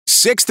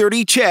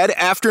6:30 CHED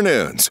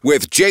Afternoons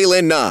with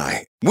Jaylen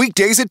Nye.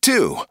 Weekdays at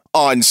 2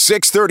 on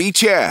 6:30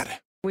 CHED.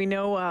 We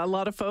know a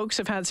lot of folks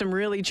have had some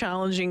really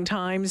challenging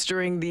times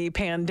during the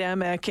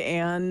pandemic,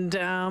 and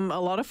a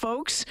lot of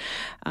folks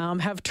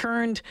have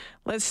turned,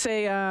 let's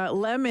say,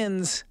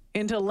 lemons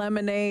into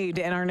lemonade,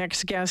 and our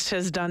next guest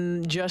has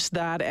done just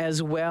that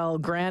as well.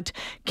 Grant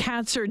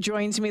Katzer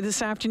joins me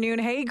this afternoon.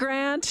 Hey,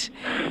 Grant.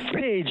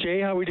 Hey,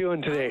 Jay. How are we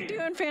doing today? I'm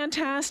doing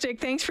fantastic.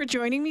 Thanks for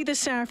joining me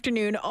this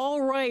afternoon.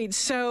 All right.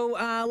 So,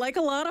 like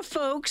a lot of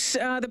folks,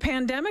 the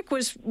pandemic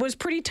was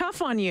pretty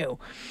tough on you.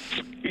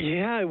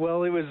 Yeah,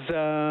 well, it was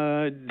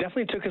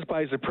definitely took us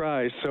by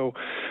surprise. So,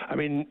 I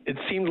mean, it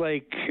seemed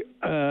like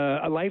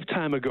a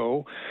lifetime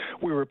ago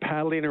we were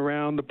paddling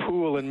around the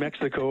pool in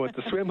Mexico at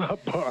the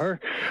swim-up bar.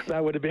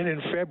 That would have been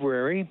in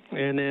February.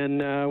 And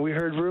then we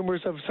heard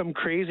rumors of some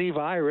crazy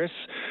virus,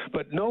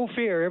 but no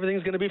fear,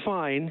 everything's going to be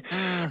fine.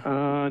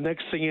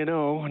 Next thing you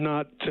know,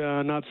 not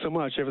so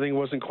much. Everything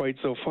wasn't quite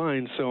so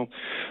fine. So,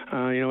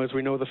 as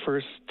we know, the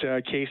first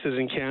cases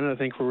in Canada, I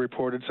think, were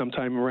reported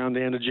sometime around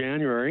the end of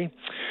January.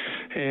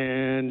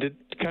 And it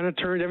kind of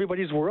turned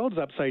everybody's worlds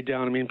upside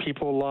down. I mean,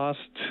 people lost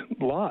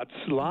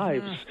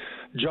lives,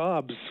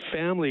 jobs,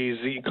 families,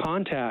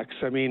 contacts.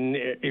 I mean,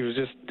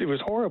 it was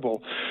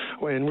horrible.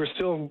 And we're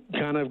still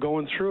kind of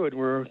going through it.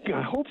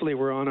 Hopefully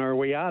we're on our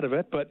way out of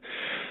it, but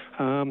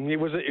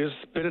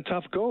it's been a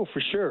tough go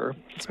for sure.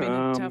 It's been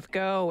a tough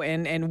go,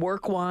 and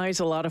work-wise,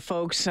 a lot of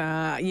folks,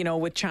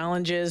 with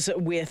challenges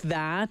with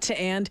that.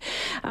 And,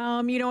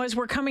 as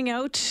we're coming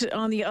out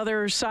on the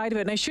other side of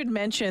it, and I should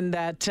mention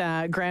that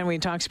Grant, when he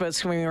talks about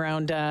swimming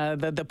around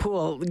the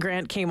pool,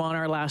 Grant came on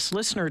our last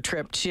listener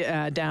trip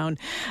down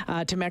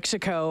to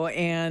Mexico,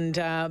 and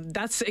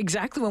that's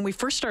exactly when we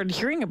first started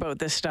hearing about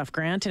this stuff,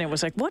 Grant, and it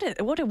was like,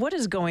 what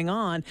is going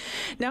on?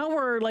 Now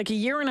we're like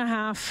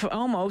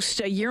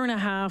almost a year and a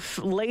half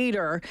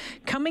later,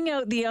 coming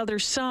out the other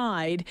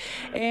side,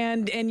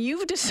 and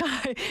you've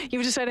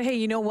decided, hey,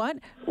 you know what?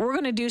 We're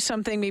going to do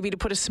something maybe to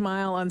put a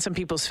smile on some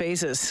people's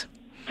faces.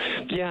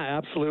 Yeah,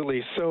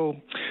 absolutely. So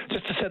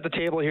just to set the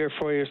table here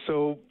for you.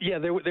 So, yeah,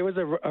 there was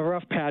a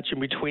rough patch in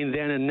between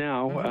then and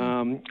now.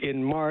 Mm-hmm.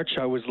 In March,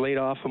 I was laid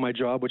off of my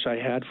job, which I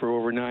had for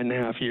over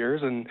 9.5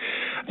 years. And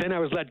then I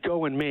was let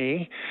go in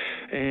May.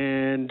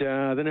 And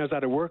then I was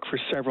out of work for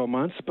several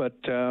months. But,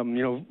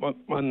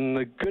 on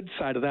the good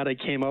side of that, I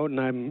came out and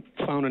I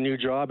found a new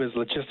job as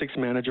logistics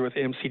manager with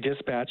MC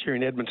Dispatch here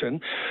in Edmonton.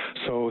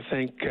 So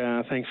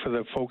thanks for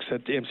the folks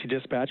at MC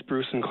Dispatch,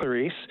 Bruce and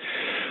Clarice.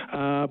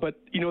 But,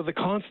 the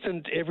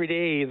constant every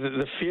day,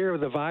 the fear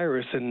of the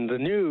virus and the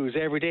news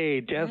every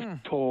day, death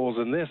tolls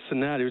and this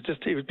and that,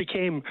 it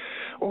became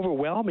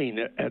overwhelming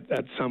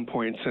at some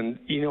points. And,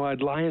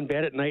 I'd lie in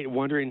bed at night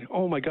wondering,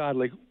 oh my God,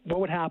 like, what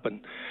would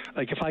happen?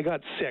 Like, if I got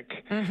sick,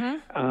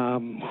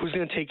 who's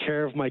going to take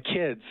care of my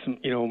kids,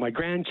 my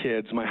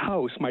grandkids, my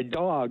house, my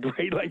dog,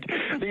 right? Like,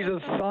 these are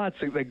the thoughts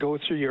that go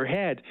through your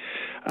head.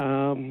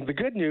 The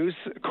good news,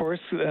 of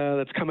course,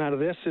 that's come out of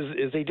this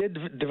is they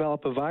did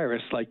develop a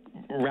virus, like,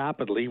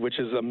 rapidly, which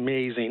is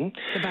amazing.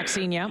 The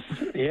vaccine, yeah.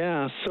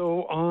 Yeah,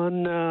 so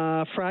on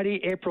Friday,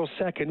 April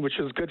 2nd, which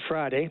was Good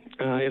Friday,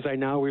 as I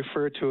now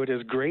refer to it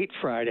as Great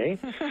Friday,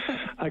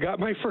 I got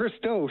my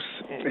first dose.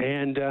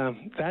 And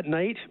that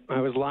night,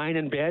 I was lying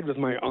in bed with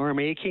my arm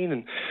aching,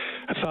 and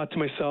I thought to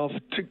myself,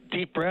 took a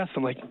deep breath,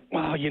 I'm like,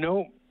 wow,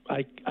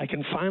 I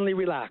can finally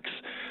relax.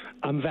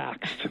 I'm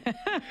vaxxed.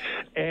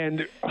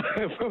 And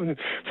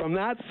from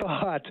that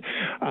thought,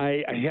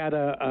 I had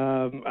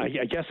a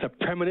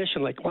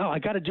premonition, like, wow, I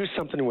got to do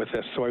something with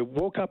this. So I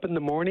woke up in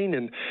the morning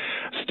and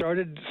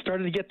started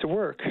to get to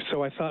work.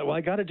 So I thought, well,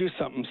 I got to do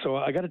something. So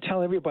I got to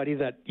tell everybody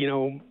that,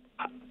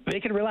 they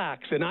can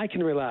relax and I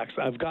can relax.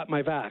 I've got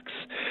my vax.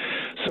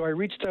 So I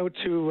reached out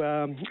to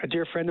a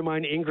dear friend of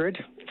mine, Ingrid,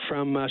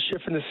 from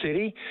Schiff in the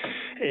City,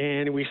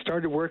 and we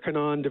started working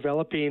on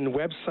developing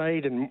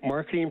website and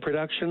marketing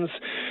productions.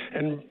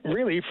 And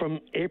really, from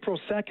April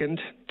 2nd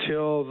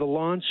till the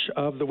launch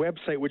of the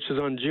website, which is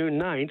on June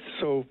 9th,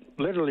 so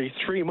literally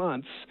 3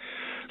 months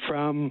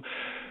from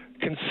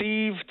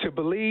conceive to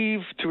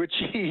believe to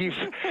achieve.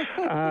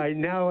 I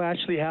now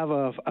actually have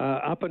a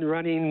up and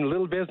running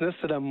little business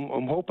that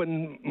I'm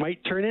hoping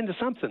might turn into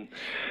something.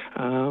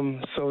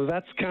 So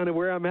that's kind of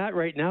where I'm at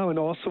right now, and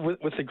also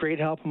with the great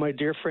help of my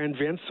dear friend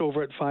Vince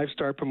over at 5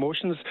 Star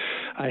Promotions,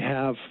 I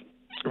have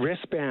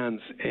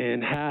wristbands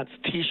and hats,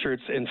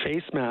 T-shirts, and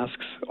face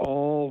masks,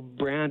 all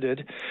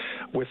branded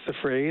with the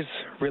phrase,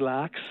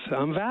 relax,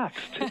 I'm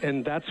vaxxed.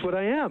 And that's what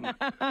I am.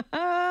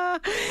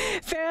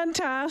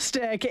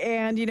 Fantastic.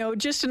 And,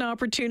 just an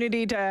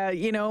opportunity to,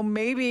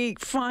 maybe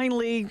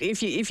finally,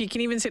 if you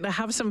can even say to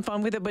have some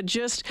fun with it, but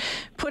just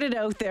put it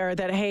out there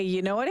that, hey,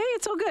 you know what? Hey,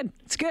 it's all good.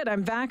 It's good.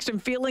 I'm vaxxed. I'm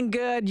feeling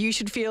good. You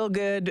should feel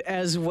good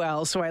as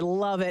well. So I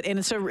love it. And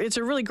it's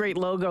a really great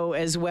logo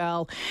as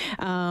well.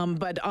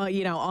 But,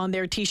 on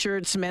their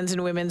T-shirts, men's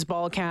and women's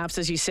ball caps,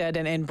 as you said,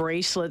 and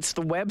bracelets.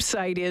 The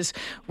website is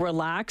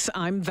Relax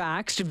I'm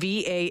Vaxxed,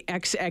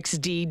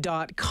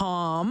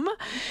 VAXXD.com.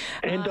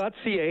 And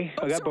 .ca.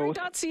 I got both.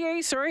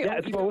 .ca, sorry. Yeah,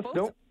 it's both.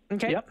 Nope.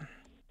 Okay. Yep.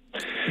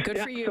 Good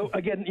for you. So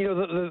again,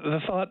 the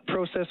thought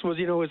process was,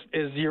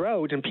 as you're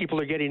out and people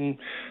are getting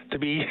to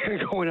be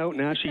going out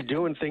and actually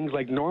doing things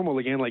like normal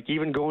again, like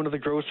even going to the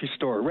grocery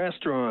store,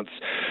 restaurants,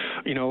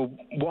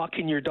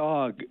 walking your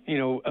dog,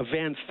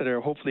 events that are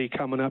hopefully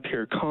coming up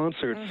here,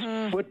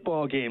 concerts,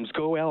 football games,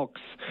 go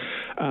Elks,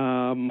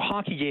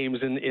 hockey games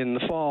in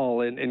the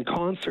fall and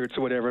concerts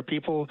or whatever.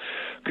 People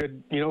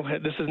could,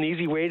 this is an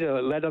easy way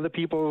to let other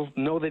people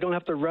know they don't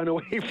have to run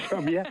away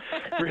from you.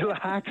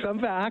 Relax, I'm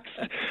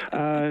vaxxed.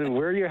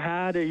 Wear your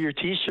hat or your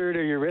T-shirt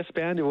or your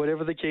wristband or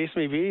whatever the case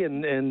may be,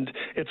 and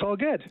it's all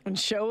good. And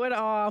show it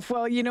off.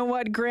 Well, you know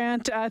what,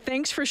 Grant?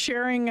 Thanks for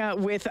sharing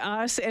with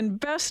us, and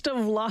best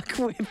of luck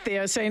with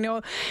this. I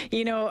know,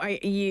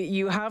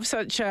 you have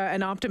such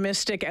an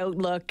optimistic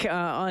outlook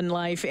on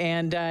life,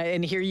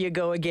 and here you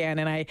go again.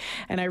 And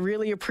I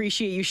really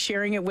appreciate you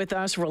sharing it with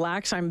us.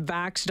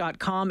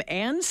 RelaxI'mVaxxed.com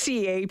and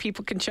CA.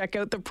 People can check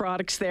out the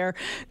products there.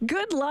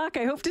 Good luck.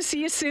 I hope to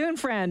see you soon,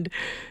 friend.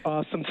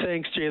 Awesome.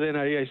 Thanks, Jalen.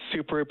 I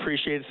super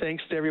appreciate it.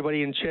 Thanks to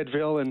everybody in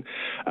Chedville. And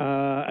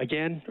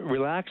again,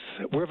 relax.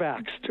 We're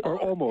vaxxed, or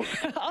almost.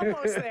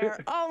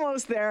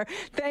 Almost there.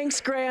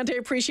 Thanks, Grant. I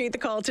appreciate the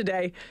call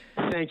today.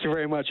 Thank you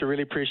very much. I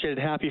really appreciate it.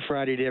 Happy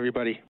Friday to everybody.